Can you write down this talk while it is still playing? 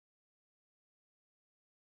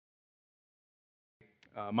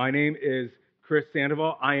My name is Chris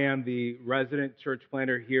Sandoval. I am the resident church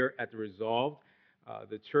planter here at the Resolved.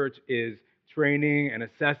 The church is training and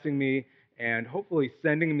assessing me and hopefully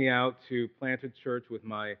sending me out to plant a church with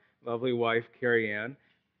my lovely wife, Carrie Ann.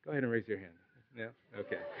 Go ahead and raise your hand. Yeah?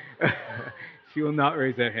 Okay. She will not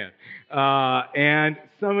raise that hand. And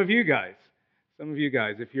some of you guys,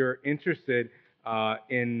 if you're interested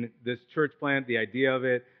in this church plant, the idea of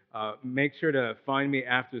it, make sure to find me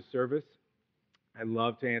after the service. I'd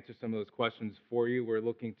love to answer some of those questions for you. We're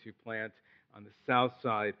looking to plant on the south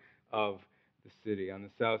side of the city,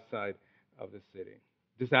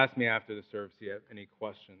 Just ask me after the service if you have any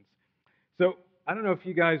questions. So, I don't know if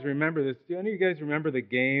you guys remember this. Do any of you guys remember the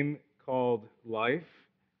game called Life?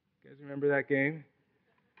 You guys remember that game?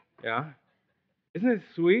 Yeah? Isn't it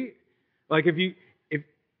sweet? Like if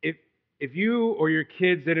you or your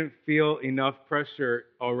kids didn't feel enough pressure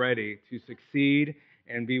already to succeed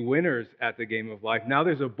and be winners at the game of life, now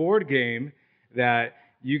there's a board game that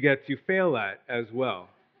you get to fail at as well.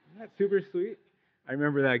 Isn't that super sweet? I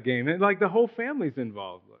remember that game. And like the whole family's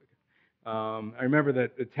involved. I remember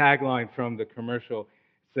that the tagline from the commercial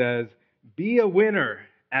says, "Be a winner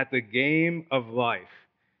at the game of life."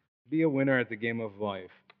 Be a winner at the game of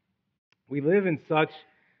life. We live in such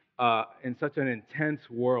an intense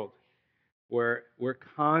world where we're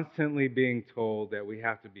constantly being told that we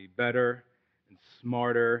have to be better and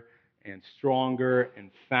smarter and stronger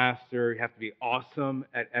and faster. You have to be awesome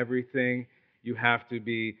at everything. You have to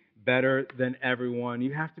be better than everyone.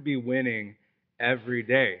 You have to be winning every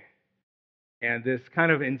day. And this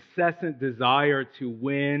kind of incessant desire to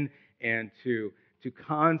win and to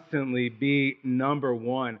constantly be number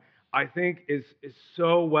one, I think is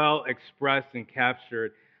so well expressed and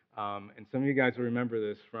captured. And some of you guys will remember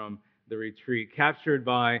this from the retreat, captured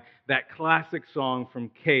by that classic song from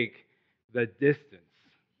Cake, "The Distance."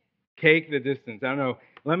 Cake, "The Distance." I don't know.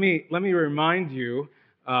 Let me remind you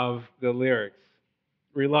of the lyrics.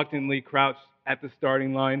 Reluctantly crouched at the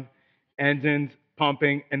starting line, engines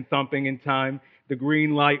pumping and thumping in time. The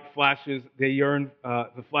green light flashes, they yearn,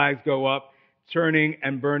 the flags go up, churning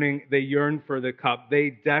and burning, they yearn for the cup.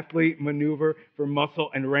 They deftly maneuver for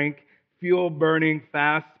muscle and rank, fuel burning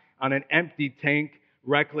fast on an empty tank,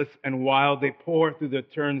 reckless and wild. They pour through the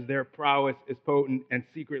turns, their prowess is potent and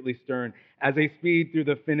secretly stern. As they speed through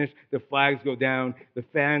the finish, the flags go down, the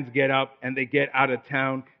fans get up and they get out of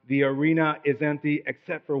town. The arena is empty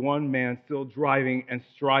except for one man still driving and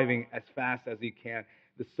striving as fast as he can.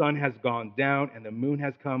 The sun has gone down and the moon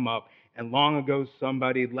has come up, and long ago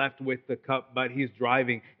somebody left with the cup, but he's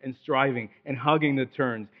driving and striving and hugging the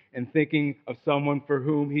turns and thinking of someone for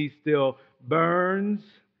whom he still burns.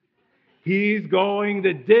 He's going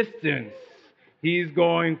the distance. He's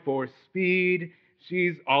going for speed.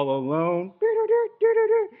 She's all alone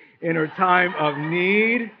in her time of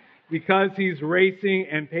need. Because he's racing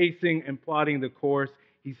and pacing and plotting the course,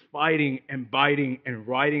 he's fighting and biting and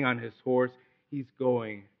riding on his horse. He's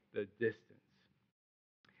going the distance.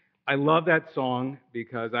 I love that song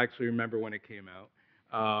because I actually remember when it came out.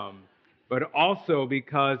 But also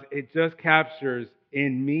because it just captures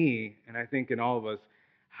in me, and I think in all of us,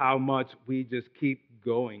 how much we just keep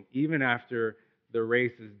going, even after the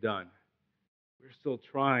race is done. We're still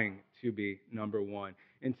trying to be number one.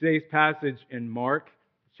 In today's passage in Mark,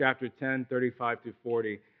 chapter 10, 35 to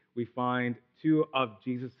 40, we find two of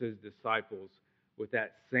Jesus' disciples with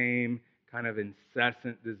that same kind of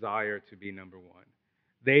incessant desire to be number one.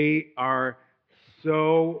 They are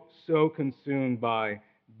so consumed by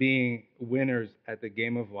being winners at the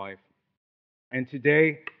game of life. And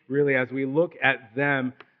today, really, as we look at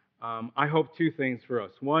them, I hope two things for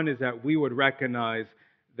us. One is that we would recognize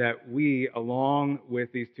that we, along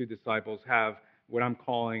with these two disciples, have what I'm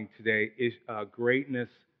calling today greatness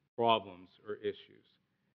problems or issues.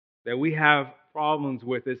 That we have problems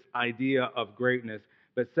with this idea of greatness.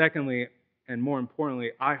 But secondly, and more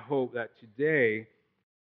importantly, I hope that today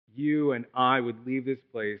you and I would leave this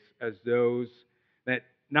place as those that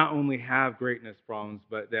not only have greatness problems,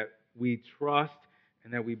 but that we trust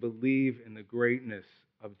and that we believe in the greatness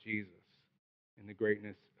of Jesus. In the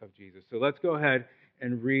greatness of Jesus. So let's go ahead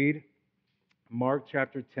and read Mark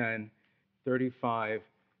chapter 10, 35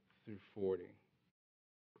 through 40.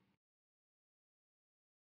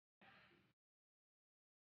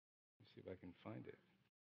 Let's see if I can find it.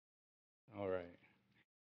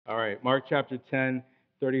 All right. Mark chapter 10,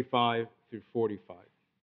 35 through 45.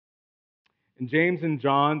 And James and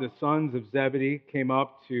John, the sons of Zebedee, came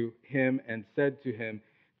up to him and said to him,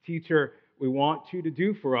 "Teacher, we want you to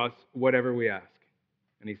do for us whatever we ask."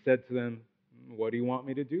 And he said to them, "What do you want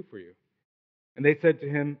me to do for you?" And they said to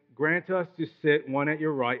him, "Grant us to sit one at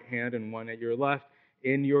your right hand and one at your left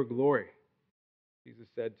in your glory. Jesus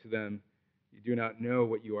said to them, you do not know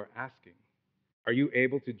what you are asking. Are you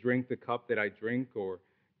able to drink the cup that I drink, or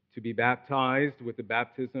to be baptized with the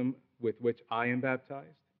baptism with which I am baptized?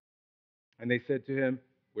 And they said to him,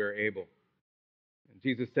 we are able. And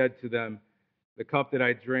Jesus said to them, the cup that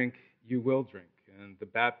I drink, you will drink, and the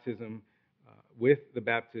baptism with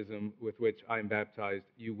which I am baptized,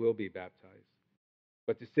 you will be baptized.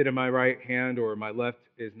 But to sit at my right hand or my left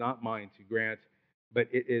is not mine to grant, but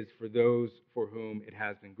it is for those for whom it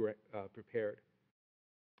has been prepared.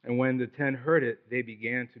 And when the 10 heard it, they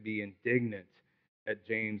began to be indignant at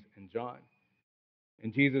James and John.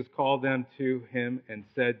 And Jesus called them to him and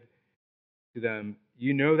said to them,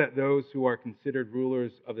 you know that those who are considered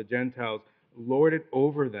rulers of the Gentiles lord it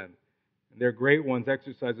over them, and their great ones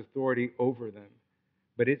exercise authority over them.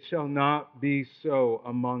 But it shall not be so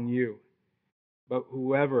among you. But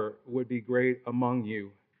whoever would be great among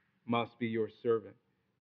you must be your servant.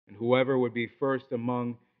 And whoever would be first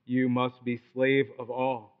among you must be slave of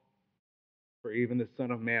all. For even the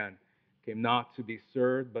Son of Man came not to be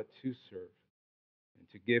served, but to serve, and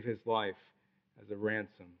to give his life as a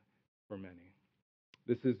ransom for many.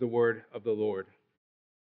 This is the word of the Lord.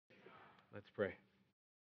 Let's pray.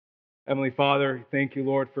 Heavenly Father, thank you,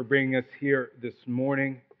 Lord, for bringing us here this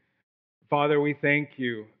morning. Father, we thank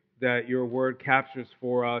you that your word captures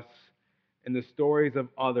for us in the stories of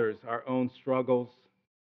others our own struggles,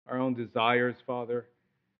 our own desires, Father,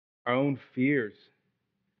 our own fears.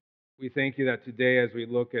 We thank you that today, as we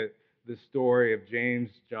look at the story of James,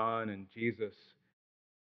 John, and Jesus,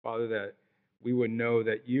 Father, that we would know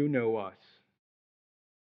that you know us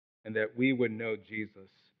and that we would know Jesus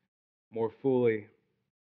more fully,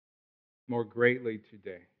 more greatly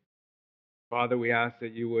today. Father, we ask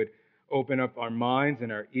that you would open up our minds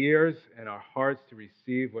and our ears and our hearts to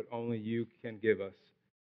receive what only you can give us.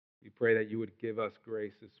 We pray that you would give us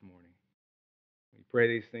grace this morning. We pray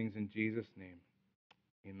these things in Jesus' name.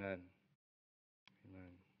 Amen.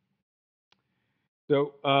 Amen.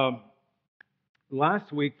 So,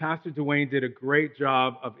 last week, Pastor Dwayne did a great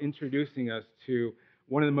job of introducing us to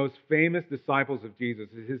one of the most famous disciples of Jesus.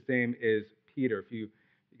 His name is Peter. If you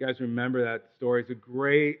guys remember that story, it's a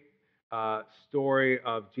great story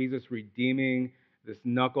of Jesus redeeming this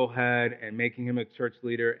knucklehead and making him a church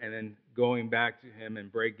leader and then going back to him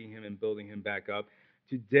and breaking him and building him back up.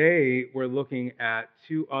 Today, we're looking at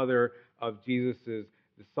two other of Jesus'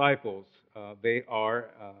 disciples. They are,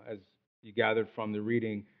 as you gathered from the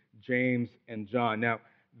reading, James and John. Now,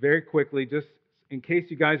 very quickly, just in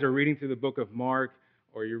case you guys are reading through the book of Mark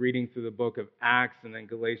or you're reading through the book of Acts and then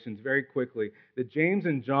Galatians, very quickly, the James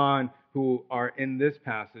and John who are in this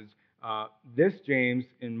passage, this James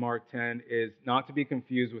in Mark 10 is not to be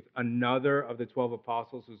confused with another of the 12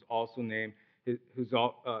 apostles whose name is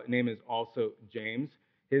also James.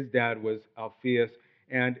 His dad was Alphaeus.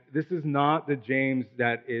 And this is not the James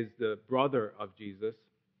that is the brother of Jesus,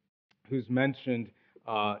 who's mentioned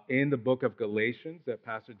in the book of Galatians that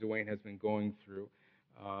Pastor Dwayne has been going through.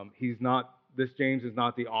 This James is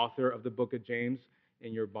not the author of the book of James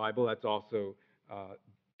in your Bible. That's also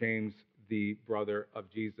James, the brother of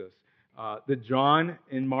Jesus. The John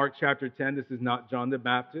in Mark chapter 10, this is not John the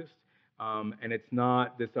Baptist, and it's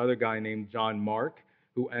not this other guy named John Mark,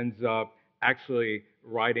 who ends up actually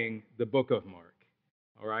writing the book of Mark.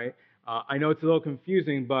 All right? I know it's a little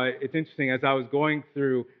confusing, but it's interesting. As I was going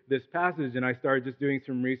through this passage and I started just doing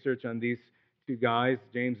some research on these two guys,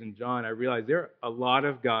 James and John, I realized there are a lot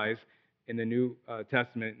of guys in the New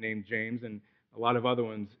Testament named James and a lot of other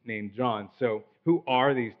ones named John. So who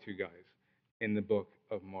are these two guys in the book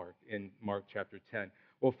of Mark, in Mark chapter 10?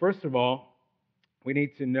 Well, first of all, we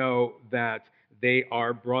need to know that they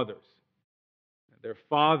are brothers. Their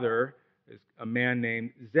father is a man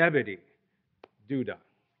named Zebedee, Judah.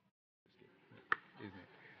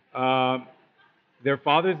 Their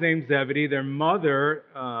father's named Zebedee. Their mother,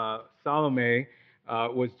 Salome,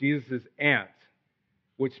 was Jesus' aunt,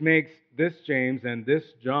 which makes this James and this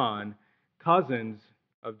John cousins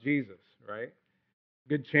of Jesus, right?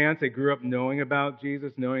 Good chance they grew up knowing about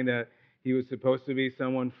Jesus, knowing that he was supposed to be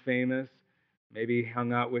someone famous. Maybe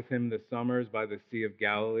hung out with him the summers by the Sea of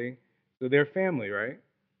Galilee. So they're family, right?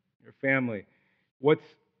 They're family. What's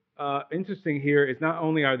interesting here is not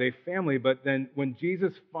only are they family, but then when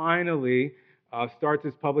Jesus finally starts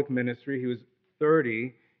his public ministry, he was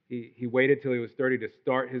 30. He waited till he was 30 to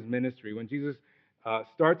start his ministry. When Jesus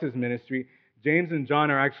starts his ministry, James and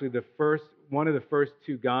John are actually one of the first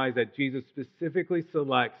two guys that Jesus specifically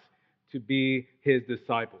selects to be his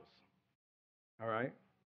disciples. All right?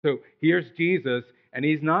 So here's Jesus, And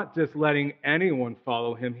he's not just letting anyone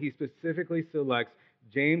follow him. He specifically selects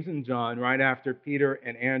James and John right after Peter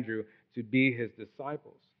and Andrew to be his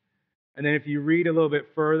disciples. And then if you read a little bit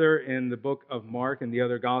further in the book of Mark and the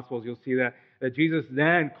other Gospels, you'll see that Jesus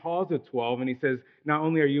then calls the 12 and he says, not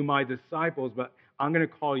only are you my disciples, but I'm going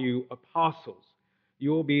to call you apostles.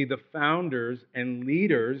 You will be the founders and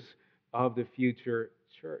leaders of the future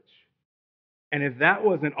church. And if that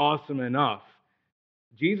wasn't awesome enough,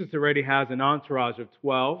 Jesus already has an entourage of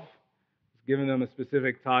 12. He's given them a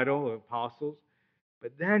specific title of apostles.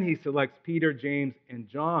 But then he selects Peter, James, and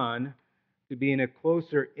John to be in a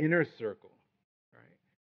closer inner circle. Right?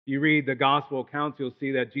 If you read the gospel accounts, you'll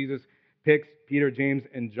see that Jesus picks Peter, James,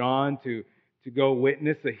 and John to go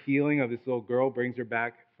witness the healing of this little girl, brings her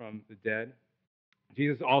back from the dead.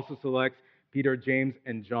 Jesus also selects Peter, James,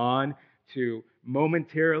 and John to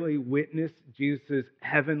momentarily witness Jesus'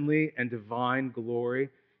 heavenly and divine glory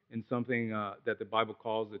in something that the Bible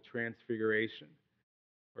calls the transfiguration,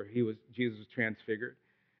 where Jesus was transfigured.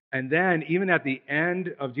 And then, even at the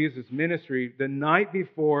end of Jesus' ministry, the night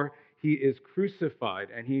before he is crucified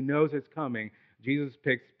and he knows it's coming, Jesus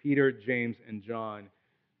picks Peter, James, and John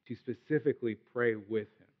to specifically pray with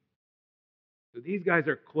him. So these guys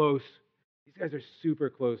are close. These guys are super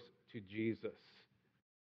close to Jesus.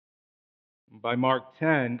 By Mark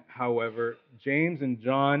 10, however, James and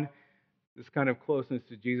John, this kind of closeness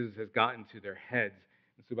to Jesus has gotten to their heads.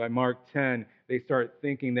 And so by Mark 10, they start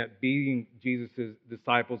thinking that being Jesus'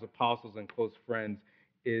 disciples, apostles, and close friends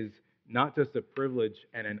is not just a privilege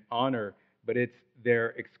and an honor, but it's their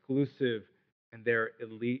exclusive and their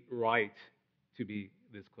elite right to be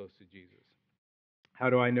this close to Jesus. How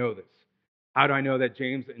do I know this? How do I know that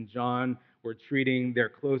James and John were treating their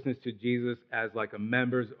closeness to Jesus as like a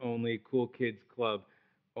members only, cool kids club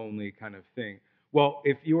only kind of thing? Well,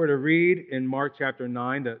 if you were to read in Mark chapter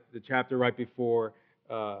 9, the chapter right before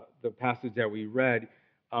the passage that we read,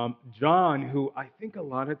 John, who I think a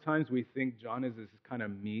lot of times we think John is this kind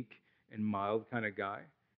of meek and mild kind of guy.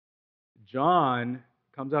 John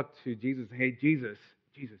comes up to Jesus, hey, Jesus,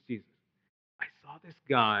 I saw this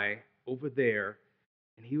guy over there,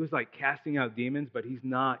 and he was like casting out demons, but he's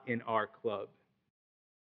not in our club.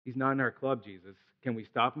 He's not in our club, Jesus. Can we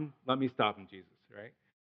stop him? Let me stop him, Jesus, right?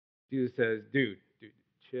 Jesus says, dude,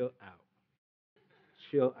 chill out.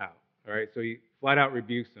 Chill out, all right? So he flat out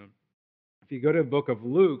rebukes him. If you go to the book of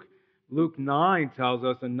Luke, Luke 9 tells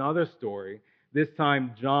us another story. This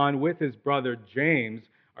time, John with his brother James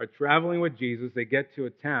are traveling with Jesus. They get to a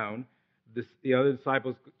town. The other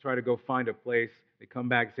disciples try to go find a place. They come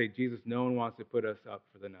back and say, Jesus, no one wants to put us up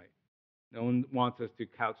for the night. No one wants us to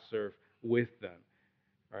couch surf with them,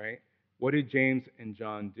 right? What did James and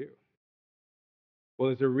John do? Well,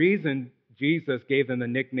 there's a reason Jesus gave them the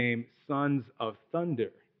nickname Sons of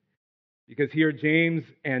Thunder. Because here James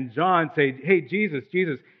and John say, hey, Jesus,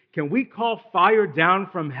 can we call fire down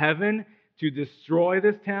from heaven to destroy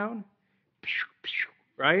this town?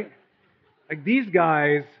 Right? Like these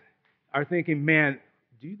guys are thinking, man,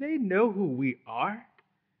 do they know who we are?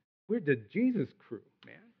 We're the Jesus crew,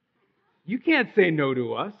 man. You can't say no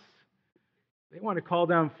to us. They want to call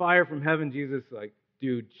down fire from heaven. Jesus is like,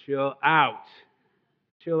 dude, chill out.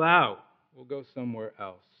 Chill out. We'll go somewhere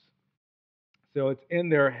else. So it's in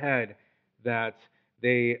their head that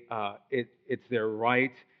it's their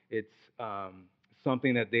right. It's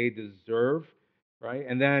something that they deserve, right?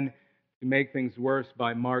 And then to make things worse,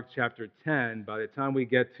 by Mark chapter 10, by the time we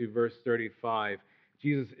get to verse 35,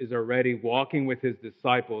 Jesus is already walking with his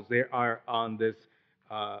disciples. They are on this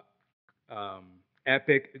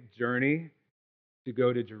epic journey to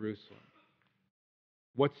go to Jerusalem.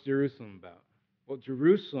 What's Jerusalem about? Well,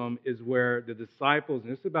 Jerusalem is where the disciples,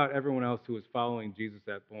 and it's about everyone else who was following Jesus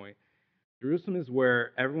at that point, Jerusalem is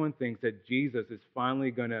where everyone thinks that Jesus is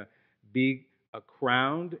finally going to be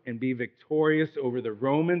crowned and be victorious over the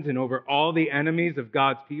Romans and over all the enemies of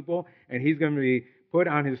God's people, and he's going to be put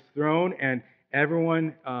on his throne, and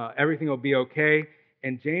everything will be okay.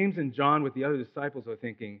 And James and John with the other disciples are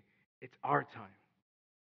thinking, it's our time.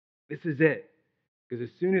 This is it. Because as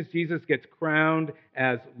soon as Jesus gets crowned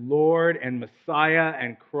as Lord and Messiah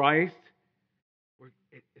and Christ,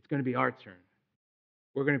 it's going to be our turn.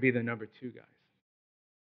 We're going to be the number 2 guys.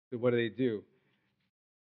 So what do?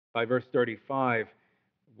 By verse 35,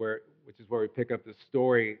 which is where we pick up the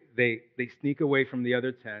story, they sneak away from the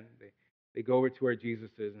other 10. They go over to where Jesus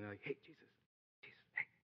is, and they're like, hey,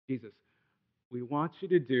 Jesus, we want you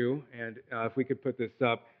to do, and if we could put this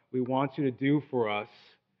up, we want you to do for us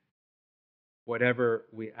whatever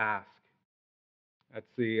we ask. That's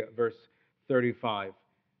the verse 35.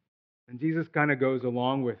 And Jesus kind of goes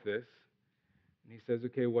along with this. And he says,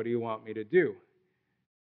 okay, what do you want me to do?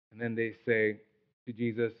 And then they say to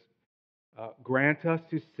Jesus, grant us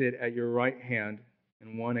to sit at your right hand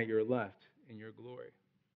and one at your left in your glory.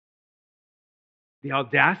 The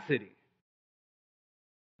audacity.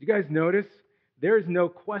 You guys notice? There is no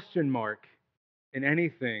question mark in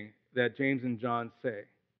anything that James and John say,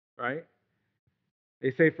 right?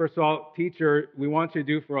 They say, first of all, teacher, we want you to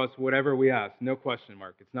do for us whatever we ask. No question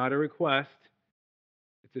mark. It's not a request,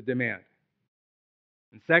 it's a demand.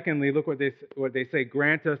 And secondly, look what they say,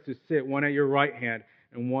 grant us to sit one at your right hand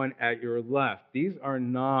and one at your left. These are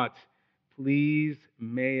not, please,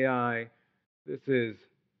 may I. This is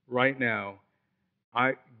right now.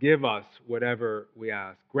 Give us whatever we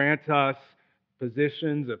ask. Grant us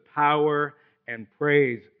positions of power and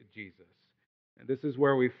praise, Jesus. And this is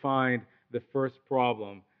where we find the first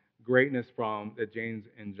problem, greatness problem that James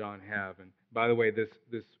and John have. And by the way, this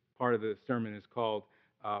part of the sermon is called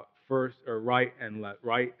first or right and left.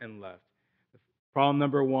 Right and left. Problem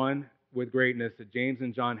number one with greatness that James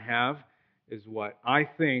and John have is what? I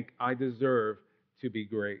think I deserve to be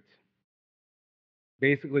great.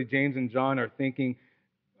 Basically, James and John are thinking,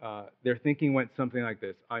 their thinking went something like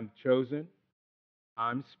this. I'm chosen,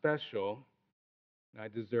 I'm special, and I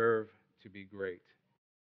deserve to be great.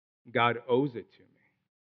 God owes it to me.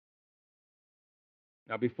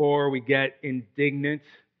 Now, before we get indignant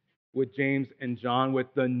with James and John, with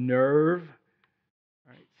the nerve,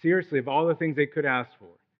 right, seriously, of all the things they could ask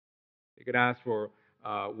for, they could ask for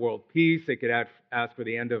world peace, they could ask for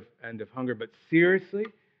the end of hunger, but seriously,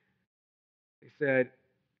 they said,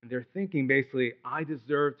 and they're thinking basically, I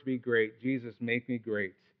deserve to be great. Jesus, make me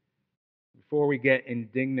great. Before we get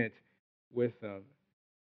indignant with them,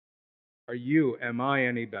 am I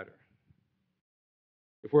any better?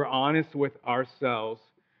 If we're honest with ourselves,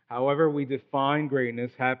 however we define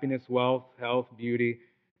greatness, happiness, wealth, health, beauty,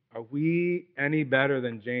 are we any better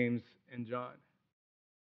than James and John?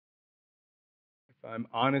 If I'm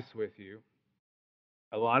honest with you,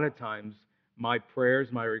 a lot of times my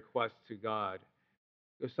prayers, my requests to God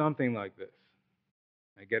go something like this.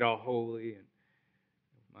 I get all holy and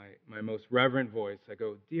my most reverent voice, I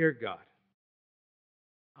go, Dear God,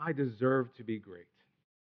 I deserve to be great.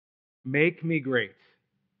 Make me great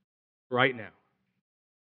right now.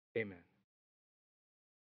 Amen.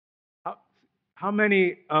 How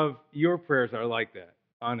many of your prayers are like that,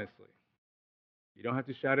 honestly? You don't have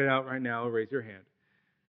to shout it out right now or raise your hand.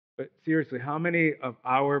 But seriously, how many of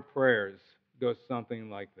our prayers go something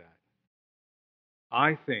like that?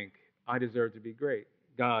 I think I deserve to be great.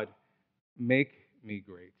 God, make me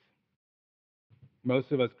great.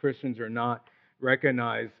 Most of us Christians are not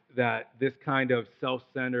recognize that this kind of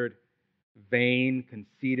self-centered, vain,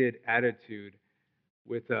 conceited attitude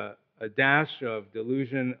with a dash of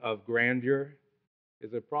delusion of grandeur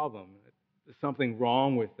is a problem. There's something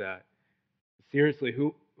wrong with that. Seriously,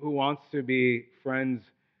 who wants to be friends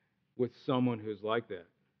with someone who's like that?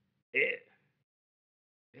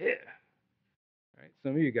 Yeah. Right?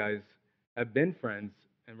 Some of you guys have been friends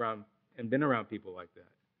and been around people like that.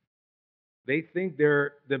 They think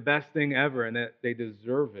they're the best thing ever and that they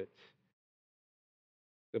deserve it.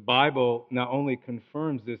 The Bible not only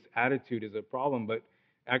confirms this attitude is a problem, but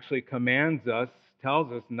actually commands us,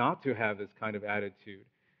 tells us not to have this kind of attitude.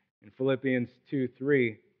 In Philippians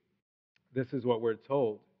 2:3, this is what we're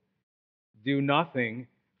told. Do nothing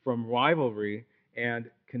from rivalry and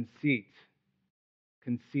conceit.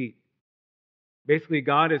 Conceit. Basically,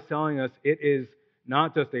 God is telling us it is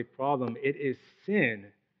not just a problem, it is sin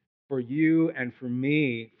for you and for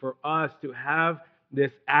me, for us to have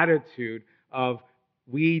this attitude of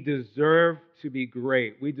we deserve to be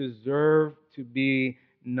great. We deserve to be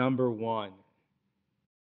number one.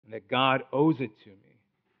 And that God owes it to me.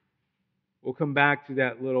 We'll come back to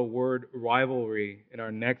that little word rivalry in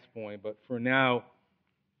our next point. But for now,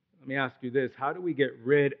 let me ask you this. How do we get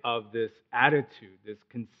rid of this attitude, this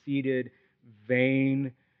conceited,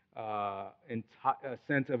 vain,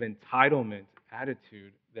 sense of entitlement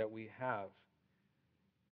attitude that we have?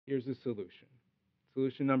 Here's the solution.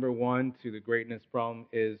 Solution number one to the greatness problem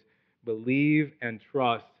is believe and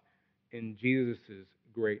trust in Jesus'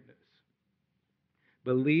 greatness.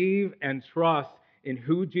 Believe and trust in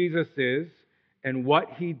who Jesus is and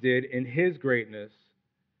what he did in his greatness.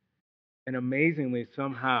 And amazingly,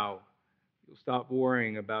 somehow, you'll stop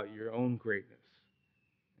worrying about your own greatness.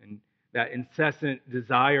 And that incessant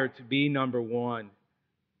desire to be number one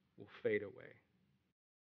will fade away.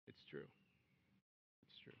 It's true.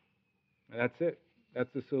 It's true. And that's it. That's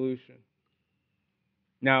the solution.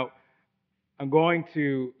 Now, I'm going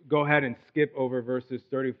to go ahead and skip over verses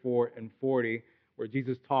 34 and 40, where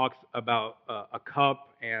Jesus talks about a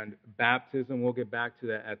cup and baptism. We'll get back to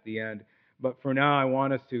that at the end. But for now, I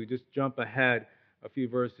want us to just jump ahead a few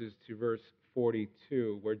verses to verse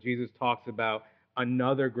 42, where Jesus talks about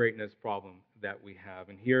another greatness problem that we have.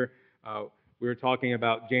 And here we were talking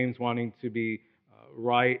about James wanting to be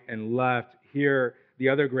right and left. Here, the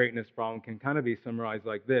other greatness problem can kind of be summarized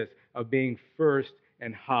like this, of being first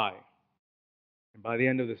and high. And by the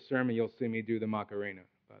end of the sermon, you'll see me do the Macarena,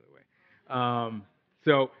 by the way.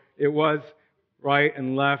 So it was right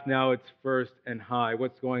and left. Now it's first and high.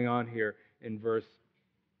 What's going on here in verse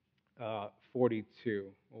 42?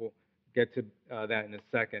 We'll get to that in a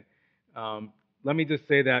second. Let me just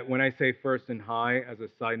say that when I say first and high, as a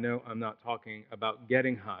side note, I'm not talking about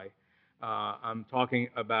getting high. I'm talking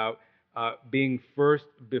about being first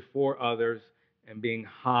before others and being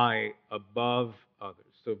high above others.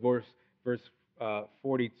 So verse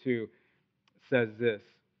 42 says this,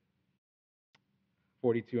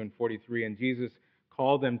 42 and 43, and Jesus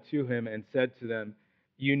called them to him and said to them,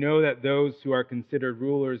 "You know that those who are considered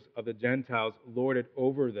rulers of the Gentiles lord it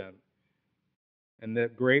over them, and the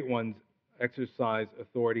great ones exercise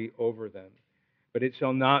authority over them. But it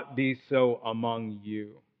shall not be so among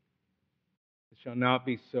you." It shall not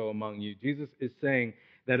be so among you. Jesus is saying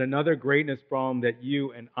that another greatness problem that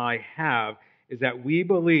you and I have is that we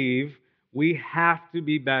believe we have to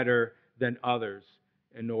be better than others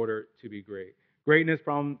in order to be great. Greatness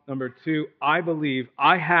problem number 2, I believe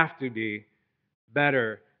I have to be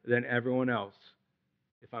better than everyone else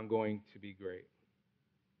if I'm going to be great.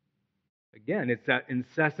 Again, it's that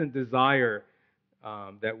incessant desire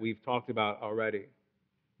that we've talked about already.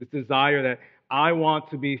 This desire that I want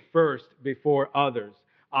to be first before others.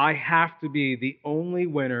 I have to be the only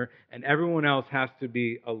winner, and everyone else has to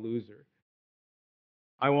be a loser.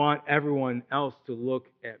 I want everyone else to look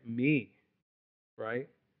at me, right?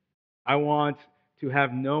 I want to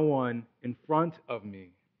have no one in front of me.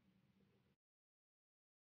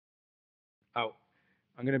 Oh,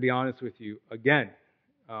 I'm going to be honest with you. Again,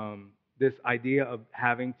 this idea of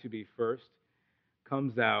having to be first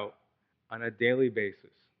comes out on a daily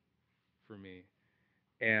basis for me.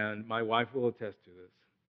 And my wife will attest to this.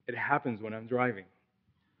 It happens when I'm driving.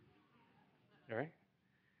 All right?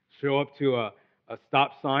 Show up to a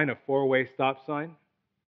stop sign, a 4-way stop sign.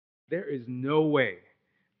 There is no way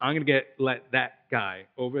I'm going to let that guy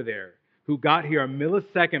over there who got here a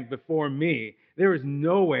millisecond before me, there is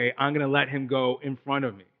no way I'm going to let him go in front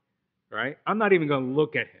of me. Right? I'm not even going to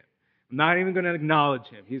look at him. I'm not even going to acknowledge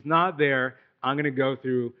him. He's not there. I'm going to go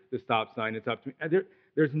through the stop sign. It's up to me.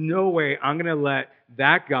 There's no way I'm going to let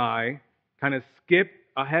that guy kind of skip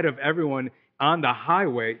ahead of everyone on the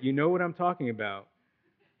highway. You know what I'm talking about,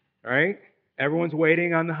 right? Everyone's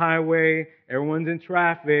waiting on the highway. Everyone's in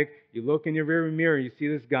traffic. You look in your rearview mirror. You see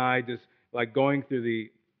this guy just like going through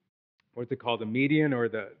the, what's it called, the median or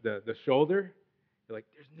the shoulder. You're like,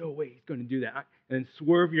 there's no way he's going to do that. And then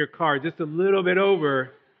swerve your car just a little bit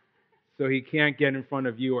over so he can't get in front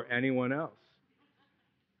of you or anyone else.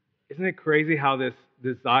 Isn't it crazy how this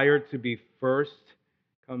desire to be first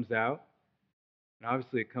comes out? And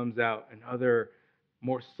obviously it comes out in other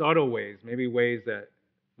more subtle ways, maybe ways that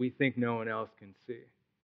we think no one else can see.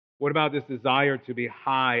 What about this desire to be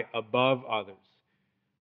high above others?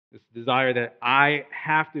 This desire that I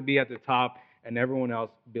have to be at the top and everyone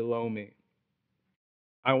else below me.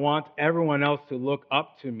 I want everyone else to look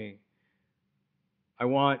up to me. I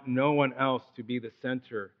want no one else to be the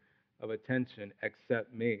center of attention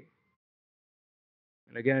except me.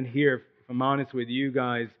 And again, here, if I'm honest with you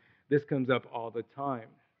guys, this comes up all the time.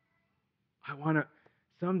 I want to,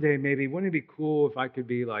 someday maybe, wouldn't it be cool if I could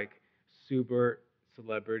be like super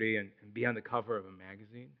celebrity and be on the cover of a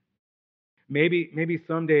magazine? Maybe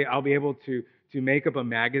someday I'll be able to make up a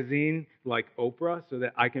magazine like Oprah so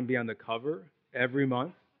that I can be on the cover every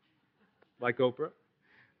month, like Oprah.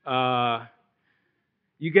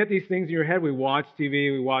 You get these things in your head. We watch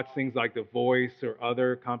TV. We watch things like The Voice or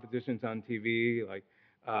other competitions on TV, like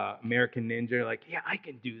American Ninja. Like, yeah, I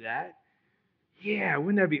can do that. Yeah,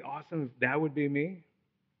 wouldn't that be awesome if that would be me?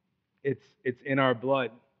 It's in our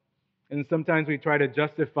blood. And sometimes we try to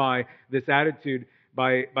justify this attitude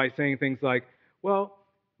by saying things like, well,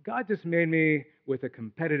 God just made me with a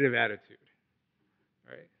competitive attitude,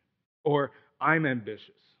 right? Or I'm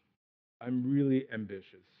ambitious. I'm really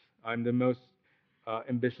ambitious. I'm the most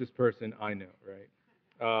ambitious person I know,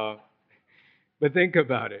 right? But think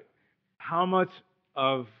about it. How much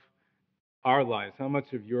of our lives, how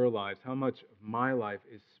much of your lives, how much of my life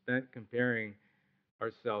is spent comparing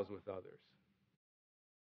ourselves with others?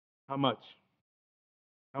 How much?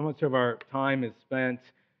 How much of our time is spent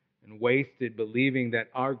and wasted believing that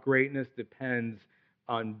our greatness depends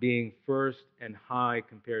on being first and high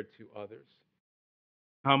compared to others?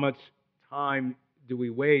 How much time do we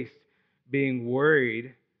waste being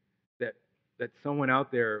worried that someone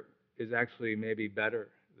out there is actually maybe better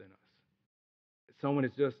than us? That someone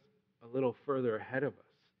is just a little further ahead of us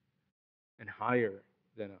and higher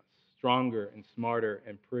than us, stronger and smarter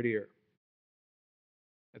and prettier.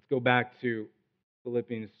 Let's go back to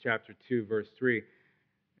Philippians chapter 2, verse 3.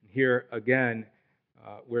 Here again,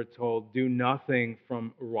 we're told, do nothing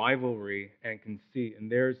from rivalry and conceit.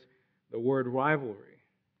 And there's the word rivalry.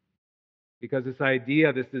 Because this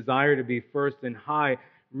idea, this desire to be first and high,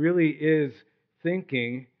 really is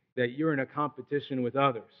thinking that you're in a competition with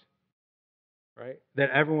others, right? That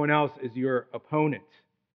everyone else is your opponent,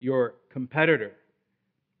 your competitor.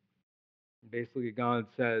 Basically, God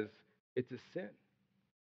says it's a sin.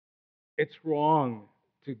 It's wrong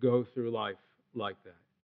to go through life like that.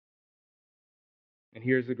 And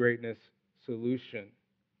here's the greatness solution.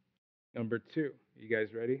 Number 2. You guys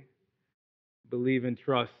ready? Believe and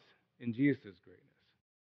trust in Jesus' greatness.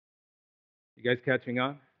 You guys catching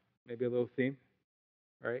on? Maybe a little theme,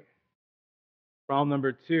 right? Problem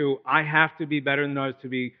number 2, I have to be better than others to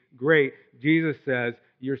be great. Jesus says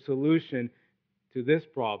your solution to this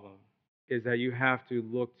problem is that you have to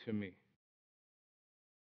look to me.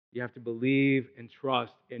 You have to believe and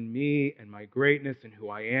trust in me and my greatness and who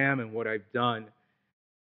I am and what I've done.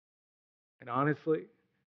 And honestly,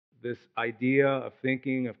 this idea of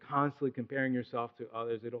thinking, of constantly comparing yourself to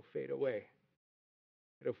others, it'll fade away.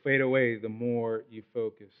 It'll fade away the more you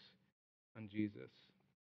focus on Jesus.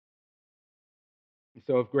 And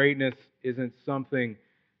so if greatness isn't something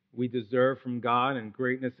we deserve from God and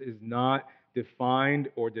greatness is not defined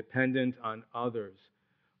or dependent on others,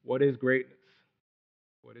 what is greatness?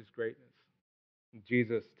 What is greatness?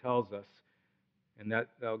 Jesus tells us, and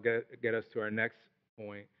that'll get us to our next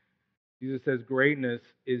point. Jesus says greatness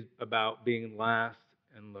is about being last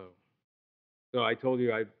and low. So I told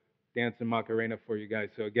you I'd dance a Macarena for you guys.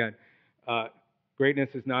 So again, greatness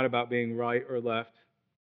is not about being right or left,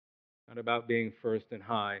 not about being first and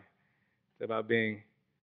high. It's about being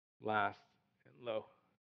last and low.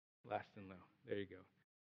 Last and low. There you go.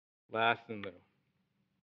 Last and low.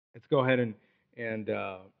 Let's go ahead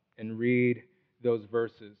and read those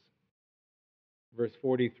verses. Verse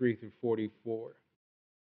 43 through 44.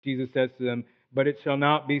 Jesus says to them, but it shall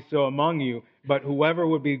not be so among you, but whoever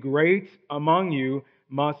would be great among you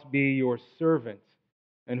must be your servant,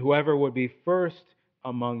 and whoever would be first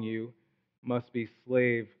among you must be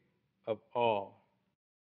slave of all.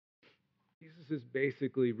 Jesus is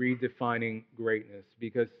basically redefining greatness,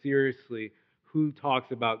 because seriously, who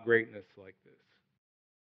talks about greatness like this?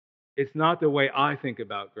 It's not the way I think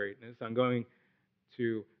about greatness. I'm going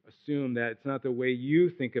to assume that it's not the way you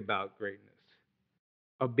think about greatness.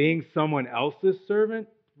 Of being someone else's servant,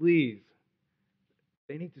 please,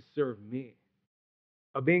 they need to serve me.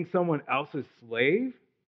 Of being someone else's slave,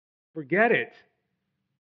 forget it.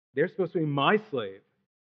 They're supposed to be my slave,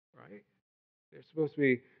 right? They're supposed to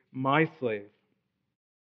be my slave.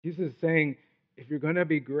 Jesus is saying, if you're going to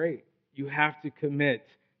be great, you have to commit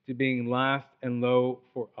to being last and low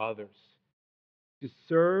for others. To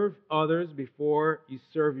serve others before you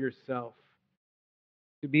serve yourself.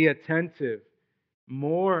 To be attentive,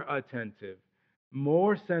 more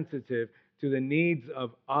sensitive to the needs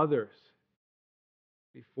of others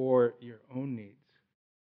before your own needs.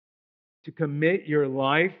 To commit your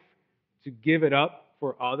life to give it up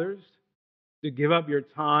for others, to give up your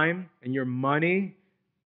time and your money,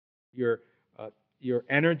 your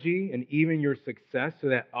energy, and even your success so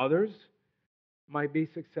that others might be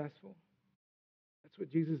successful. That's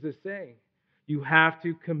what Jesus is saying. You have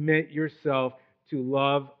to commit yourself to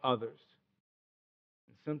love others.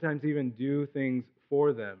 And sometimes even do things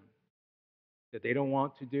for them that they don't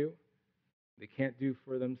want to do, they can't do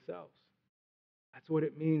for themselves. That's what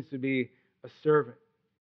it means to be a servant,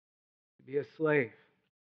 to be a slave,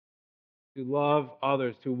 to love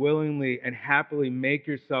others, to willingly and happily make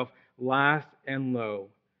yourself last and low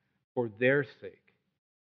for their sake.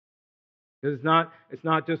 Because it's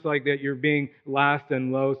not just like that you're being last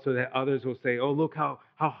and low so that others will say, oh, look how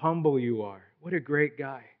humble you are. What a great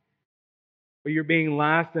guy. But you're being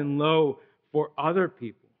last and low for other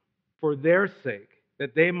people, for their sake,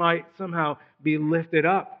 that they might somehow be lifted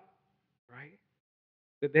up, right?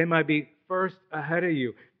 That they might be first ahead of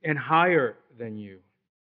you and higher than you.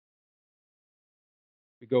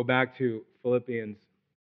 We go back to Philippians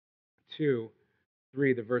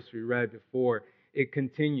 2:3, the verse we read before. It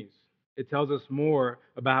continues. It tells us more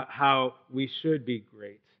about how we should be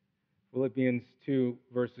great. Philippians 2,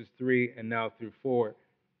 verses 3 and now through 4.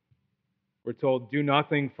 We're told, do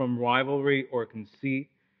nothing from rivalry or conceit,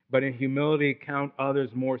 but in humility count others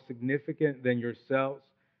more significant than yourselves.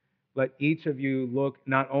 Let each of you look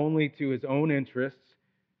not only to his own interests,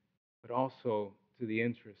 but also to the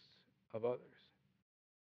interests of others.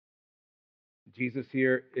 Jesus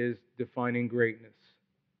here is defining greatness.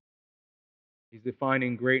 He's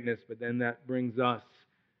defining greatness, but then that brings us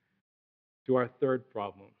to our third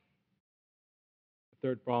problem. The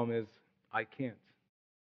third problem is I can't.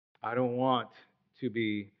 I don't want to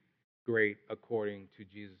be great according to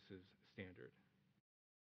Jesus' standard.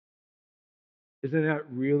 Isn't that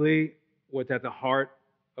really what's at the heart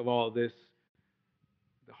of all this?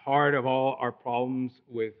 The heart of all our problems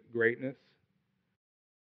with greatness?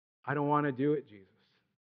 I don't want to do it, Jesus.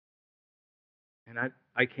 And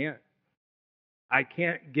I can't. I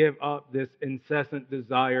can't give up this incessant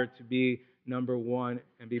desire to be number one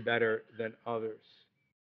and be better than others.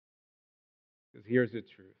 Because here's the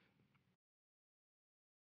truth.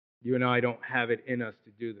 You and I don't have it in us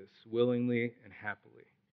to do this willingly and happily.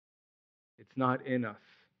 It's not in us.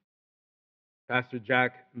 Pastor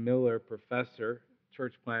Jack Miller, professor,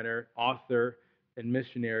 church planner, author, and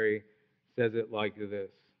missionary, says it like this.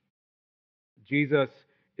 Jesus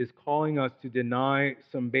is calling us to deny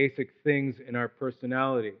some basic things in our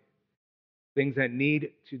personality, things that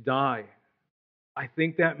need to die. I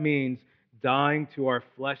think that means dying to our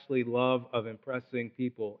fleshly love of impressing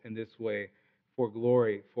people in this way for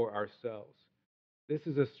glory for ourselves. This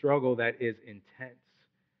is a struggle that is intense,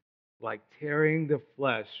 like tearing the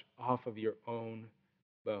flesh off of your own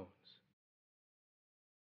bones.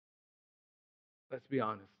 Let's be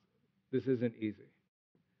honest. This isn't easy.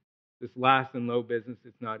 This last and low business,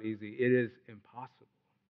 it's not easy. It is impossible.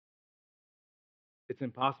 It's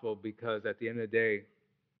impossible because at the end of the day,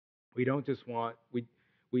 we don't just want, we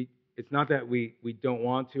it's not that we don't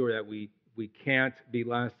want to or that we can't be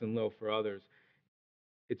last and low for others.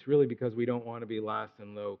 It's really because we don't want to be last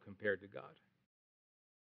and low compared to God.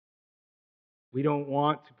 We don't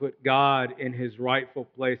want to put God in his rightful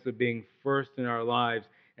place of being first in our lives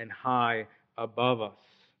and high above us.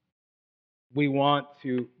 We want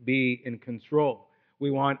to be in control.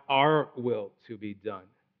 We want our will to be done.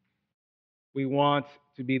 We want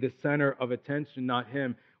to be the center of attention, not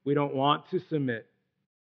him. We don't want to submit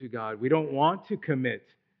to God. We don't want to commit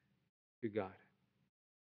to God.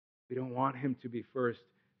 We don't want him to be first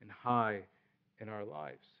and high in our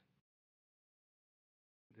lives.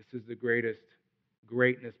 This is the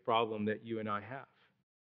greatness problem that you and I have.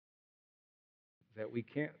 That we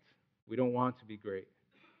can't. We don't want to be great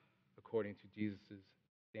according to Jesus'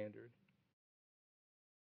 standard.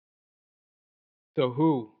 So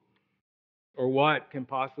who or what can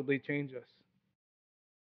possibly change us?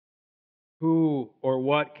 Who or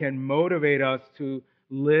what can motivate us to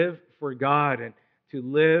live for God and to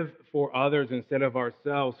live for others instead of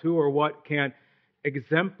ourselves? Who or what can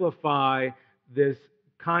exemplify this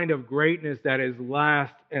kind of greatness that is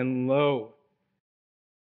last and low?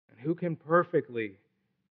 And who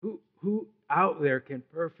out there can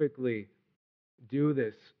perfectly do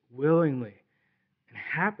this willingly and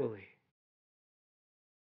happily?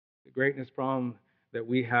 The greatness problem that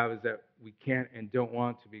we have is that we can't and don't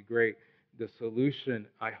want to be great. The solution,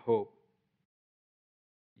 I hope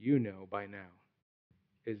you know by now,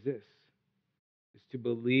 is this, is to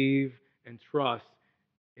believe and trust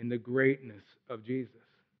in the greatness of Jesus.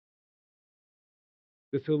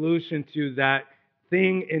 The solution to that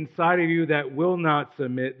thing inside of you that will not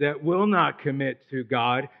submit, that will not commit to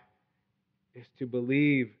God, is to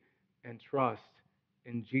believe and trust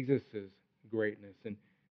in Jesus' greatness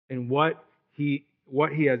and what he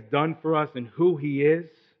has done for us and who he is.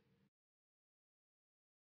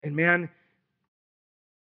 And man,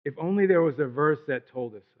 if only there was a verse that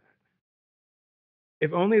told us that.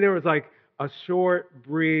 If only there was like a short,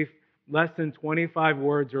 brief, less than 25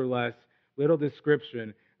 words or less, little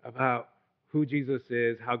description about who Jesus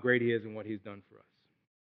is, how great he is, and what he's done for us.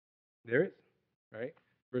 There is, right?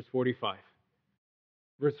 Verse 45.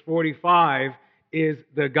 Verse 45 is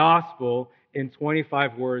the gospel in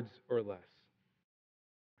 25 words or less.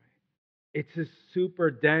 It's just super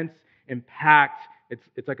dense and packed.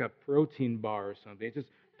 It's like a protein bar or something. It's just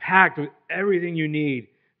packed with everything you need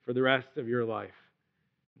for the rest of your life.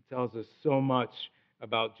 It tells us so much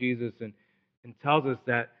about Jesus and tells us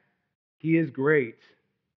that he is great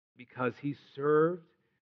because he served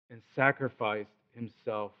and sacrificed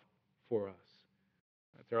himself for us.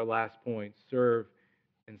 That's our last point, serve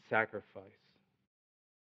and sacrifice.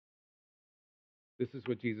 This is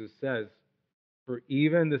what Jesus says. For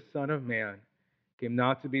even the Son of Man came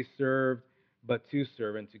not to be served, but to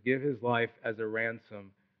serve, and to give his life as a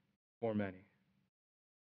ransom for many.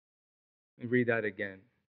 Let me read that again.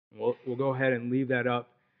 We'll go ahead and leave that up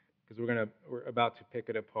because we're about to pick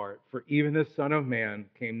it apart. For even the Son of Man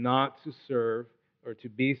came not to serve or to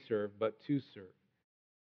be served, but to serve,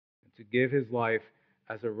 and to give his life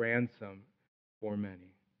as a ransom for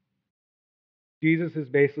many. Jesus is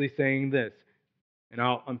basically saying this, and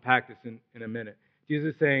I'll unpack this in a minute.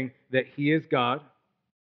 Jesus is saying that he is God,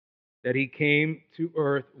 that he came to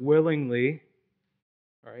earth willingly,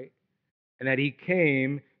 right? And that he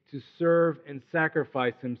came to serve and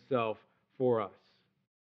sacrifice himself for us.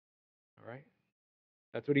 All right?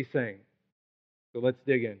 That's what he's saying. So let's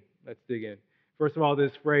dig in. Let's dig in. First of all,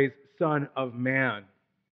 this phrase, Son of Man.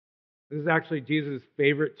 This is actually Jesus'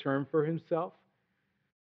 favorite term for himself.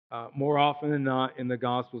 More often than not in the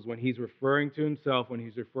Gospels, when he's referring to himself, when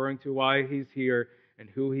he's referring to why he's here and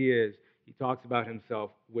who he is, he talks about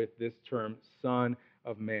himself with this term, Son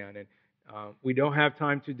of Man. And we don't have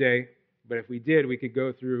time today, but if we did, we could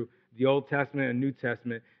go through the Old Testament and New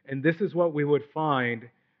Testament, and this is what we would find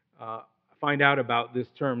out about this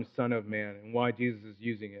term, Son of Man, and why Jesus is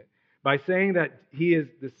using it. By saying that he is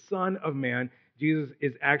the Son of Man, Jesus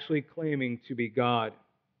is actually claiming to be God,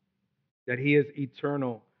 that he is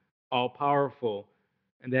eternal, all-powerful,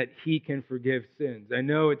 and that he can forgive sins. I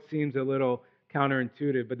know it seems a little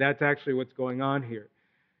counterintuitive, but that's actually what's going on here.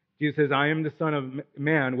 Jesus says, I am the Son of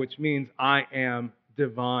Man, which means I am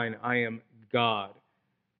divine, I am God.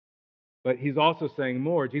 But he's also saying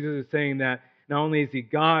more. Jesus is saying that not only is he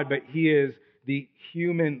God, but he is the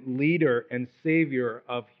human leader and savior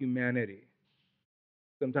of humanity.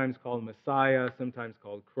 Sometimes called Messiah, sometimes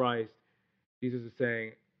called Christ. Jesus is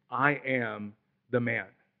saying, I am the man.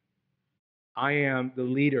 I am the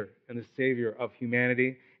leader and the savior of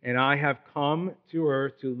humanity, and I have come to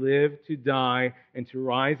earth to live, to die, and to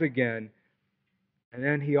rise again. And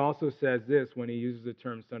then he also says this when he uses the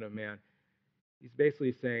term Son of Man. He's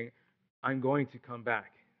basically saying, I'm going to come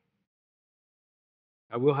back.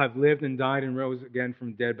 I will have lived and died and rose again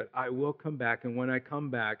from dead, but I will come back, and when I come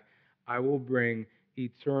back, I will bring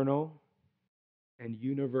eternal and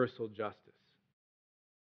universal justice.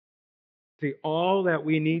 See, all that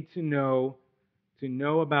we need to know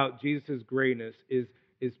about Jesus' greatness is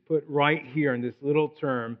put right here in this little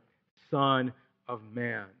term, Son of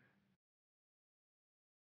Man.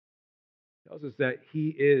 It tells us that he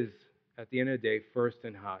is, at the end of the day, first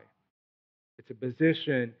and high. It's a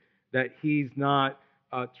position that he's not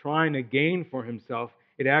trying to gain for himself.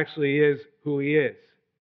 It actually is who he is.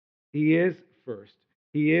 He is first.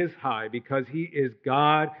 He is high because he is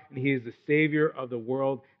God and he is the Savior of the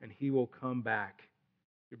world, and he will come back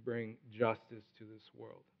to bring justice to this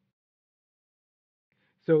world.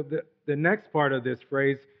 So the next part of this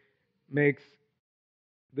phrase makes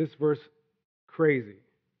this verse crazy,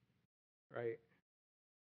 right?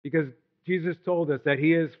 Because Jesus told us that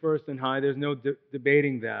he is first and high. There's no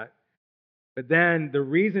debating that. But then the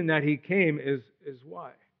reason that he came is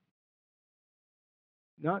why?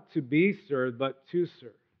 Not to be served, but to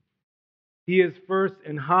serve. He is first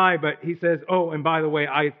and high, but he says, oh, and by the way,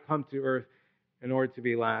 I've come to earth in order to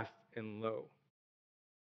be last and low.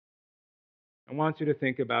 I want you to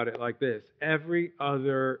think about it like this. Every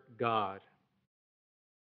other God,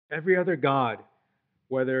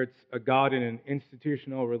 whether it's a God in an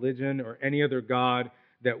institutional religion or any other God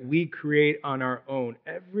that we create on our own,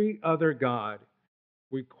 every other God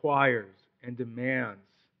requires and demands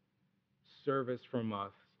service from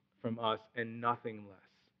us and nothing less.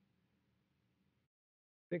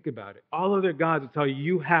 Think about it. All other gods will tell you,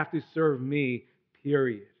 you have to serve me,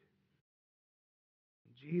 period.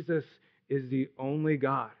 Jesus is the only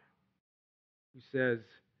God who says,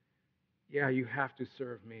 yeah, you have to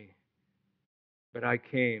serve me. But I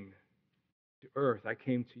came to earth. I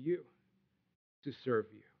came to you to serve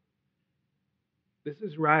you. This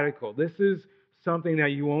is radical. This is something that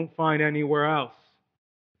you won't find anywhere else.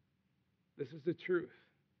 This is the truth.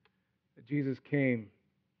 That Jesus came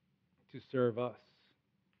to serve us.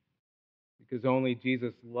 Because only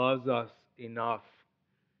Jesus loves us enough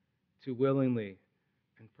to willingly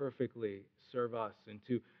and perfectly serve us and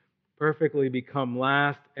to perfectly become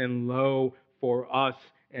last and low for us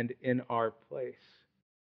and in our place.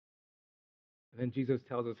 And then Jesus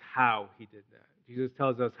tells us how he did that. Jesus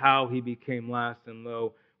tells us how he became last and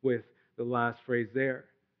low with the last phrase there.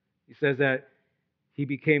 He says that he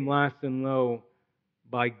became last and low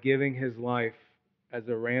by giving his life as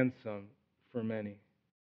a ransom for many.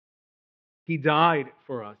 He died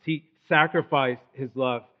for us. He sacrificed his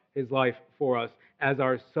life for us as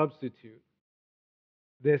our substitute.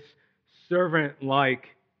 This servant-like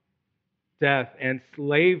death and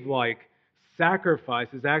slave-like sacrifice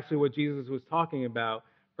is actually what Jesus was talking about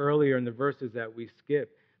earlier in the verses that we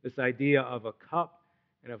skipped. This idea of a cup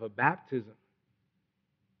and of a baptism.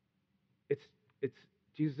 It's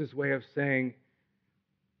Jesus' way of saying,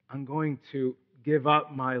 I'm going to give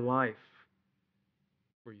up my life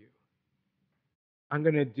for you. I'm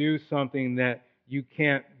going to do something that you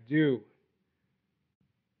can't do.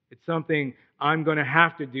 It's something I'm going to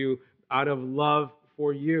have to do out of love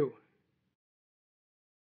for you.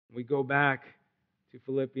 We go back to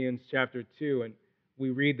Philippians chapter 2 and we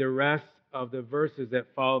read the rest of the verses that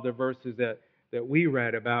follow the verses that we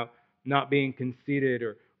read about not being conceited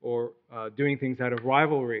or doing things out of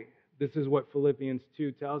rivalry. This is what Philippians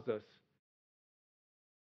 2 tells us.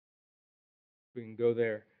 We can go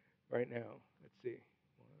there right now. Let's see.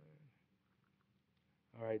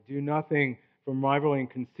 All right. Do nothing from rivalry and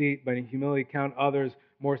conceit, but in humility count others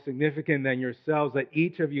more significant than yourselves. Let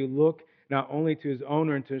each of you look not only to his own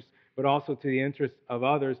interests, but also to the interests of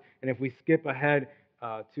others. And if we skip ahead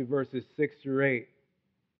to verses 6 through 8,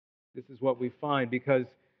 this is what we find, because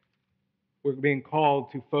we're being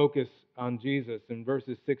called to focus on Jesus. In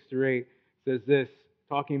verses 6 through 8 says this,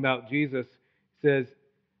 talking about Jesus, says,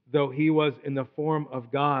 though he was in the form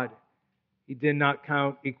of God, he did not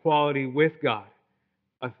count equality with God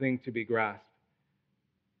a thing to be grasped.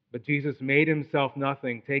 But Jesus made himself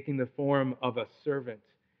nothing, taking the form of a servant,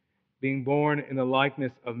 being born in the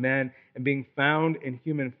likeness of men, and being found in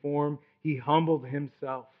human form, he humbled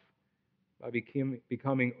himself by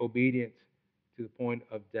becoming obedient to the point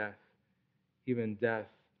of death, even death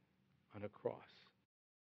on a cross.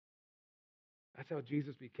 That's how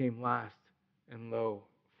Jesus became last and low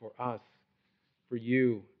for us, for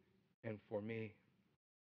you, and for me.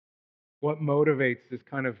 What motivates this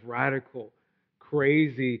kind of radical,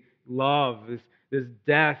 crazy love, this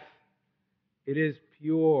death? It is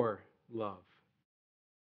pure love.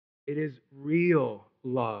 It is real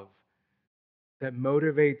love that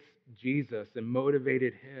motivates Jesus and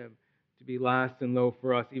motivated him to be last and low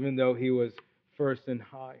for us, even though he was first and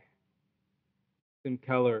high. Tim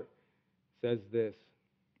Keller says this,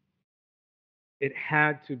 it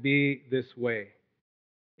had to be this way.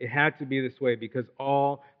 It had to be this way because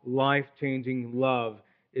all life-changing love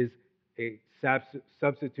is a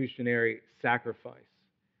substitutionary sacrifice.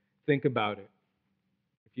 Think about it.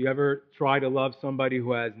 If you ever try to love somebody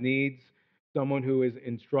who has needs, someone who is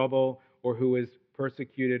in trouble, or who is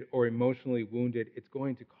persecuted or emotionally wounded, it's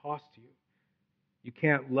going to cost you. You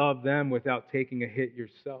can't love them without taking a hit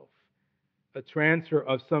yourself. A transfer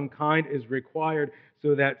of some kind is required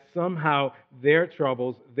so that somehow their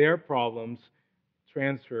troubles, their problems,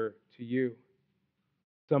 transfer to you.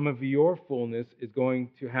 Some of your fullness is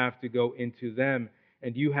going to have to go into them,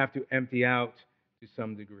 and you have to empty out to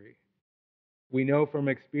some degree. We know from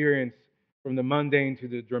experience, from the mundane to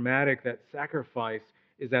the dramatic, that sacrifice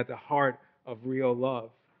is at the heart of real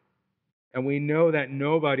love. And we know that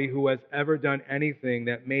nobody who has ever done anything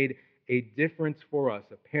that made a difference for us,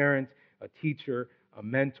 a parent, a teacher, a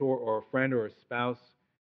mentor, or a friend, or a spouse,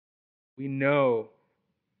 we know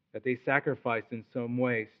that they sacrificed in some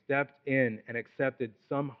way, stepped in and accepted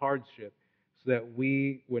some hardship so that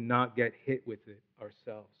we would not get hit with it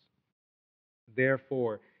ourselves.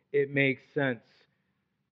 Therefore, it makes sense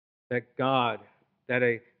that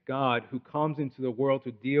a God who comes into the world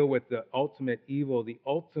to deal with the ultimate evil, the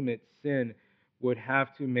ultimate sin, would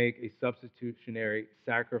have to make a substitutionary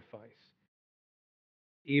sacrifice.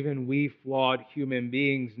 Even we flawed human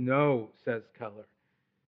beings know, says Keller,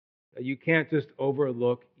 that you can't just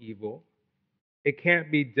overlook evil. It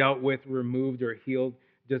can't be dealt with, removed, or healed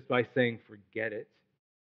just by saying, forget it.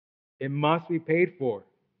 It must be paid for.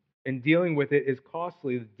 And dealing with it is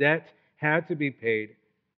costly. The debt had to be paid.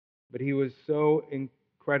 But he was so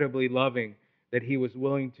incredibly loving that he was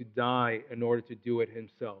willing to die in order to do it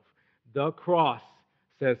himself. The cross,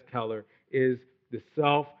 says Keller, is the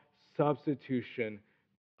self-substitution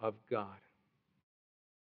of God.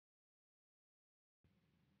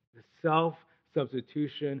 The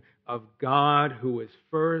self-substitution of God, who is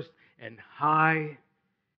first and high.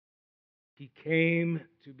 He came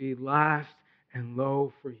to be last and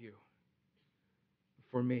low for you,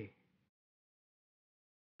 for me.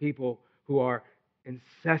 People who are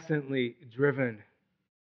incessantly driven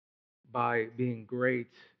by being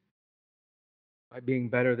great, by being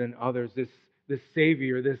better than others. This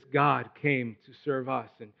Savior, this God came to serve us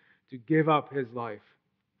and to give up his life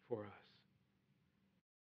for us.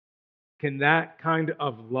 Can that kind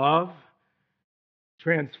of love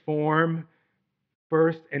transform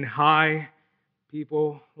first and high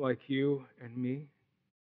people like you and me?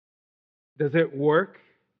 Does it work?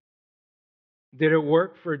 Did it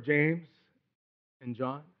work for James and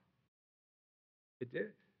John? It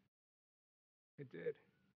did. It did.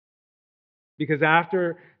 Because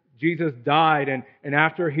after Jesus died and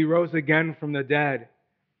after he rose again from the dead,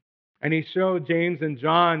 And he showed James and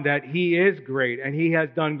John that he is great and he has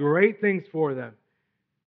done great things for them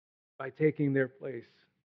by taking their place.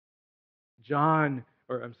 James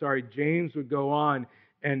would go on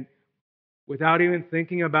and without even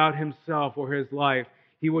thinking about himself or his life,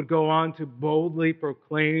 he would go on to boldly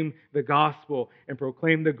proclaim the gospel and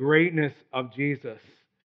proclaim the greatness of Jesus.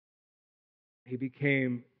 He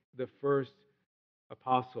became the first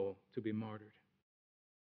apostle to be martyred.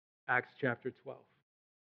 Acts chapter 12.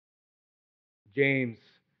 James,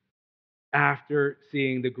 after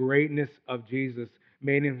seeing the greatness of Jesus,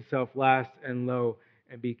 made himself last and low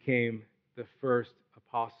and became the first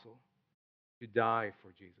apostle to die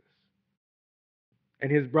for Jesus. And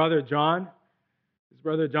his brother John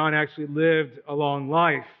actually lived a long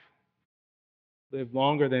life, lived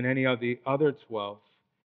longer than any of the other 12.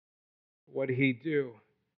 What did he do?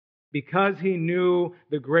 Because he knew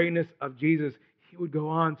the greatness of Jesus, he would go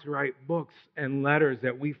on to write books and letters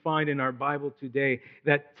that we find in our Bible today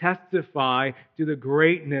that testify to the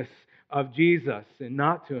greatness of Jesus and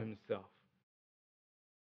not to himself.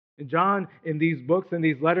 And John, in these books and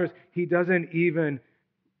these letters, he doesn't even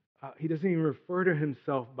refer to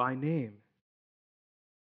himself by name.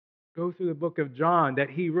 Go through the book of John that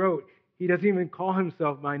he wrote. He doesn't even call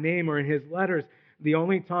himself by name, or in his letters, the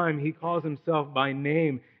only time he calls himself by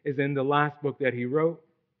name is in the last book that he wrote,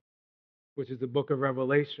 which is the book of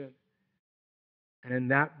Revelation. And in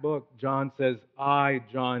that book, John says, I,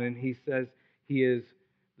 John, and he says he is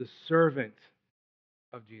the servant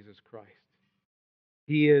of Jesus Christ.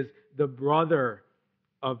 He is the brother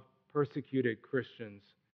of persecuted Christians,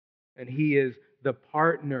 and he is the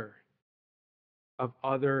partner of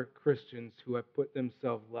other Christians who have put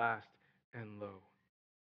themselves last and low.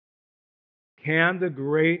 Can the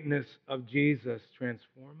greatness of Jesus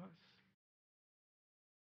transform us?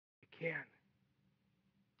 It can.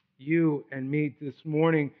 You and me this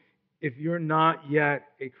morning, if you're not yet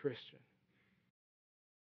a Christian,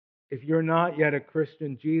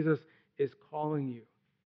 Jesus is calling you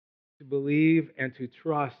to believe and to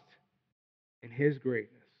trust in His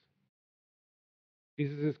greatness.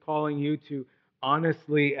 Jesus is calling you to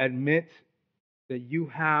honestly admit that you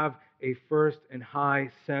have a first and high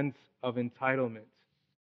sense of entitlement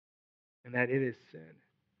and that it is sin.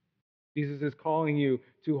 Jesus is calling you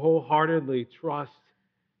to wholeheartedly trust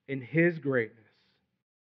in His greatness,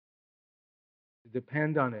 to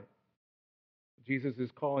depend on it. Jesus is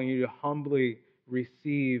calling you to humbly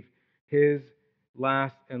receive His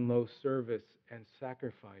last and low service and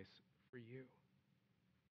sacrifice for you.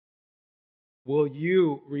 Will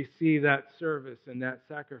you receive that service and that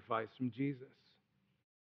sacrifice from Jesus?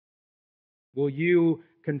 Will you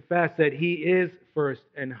confess that He is first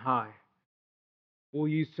and high? Will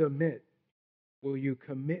you submit? Will you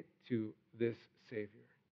commit to this Savior?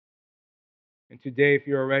 And today, if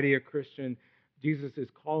you're already a Christian, Jesus is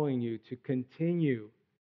calling you to continue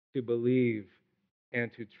to believe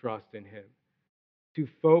and to trust in Him, to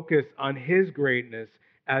focus on His greatness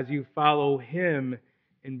as you follow Him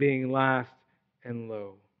in being last and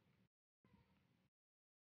low.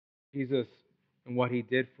 Jesus and what He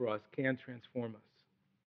did for us can transform us.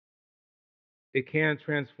 It can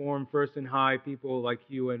transform first and high people like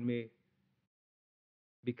you and me,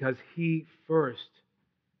 because He first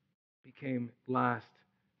became last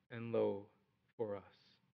and low for us.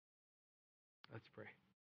 Let's pray.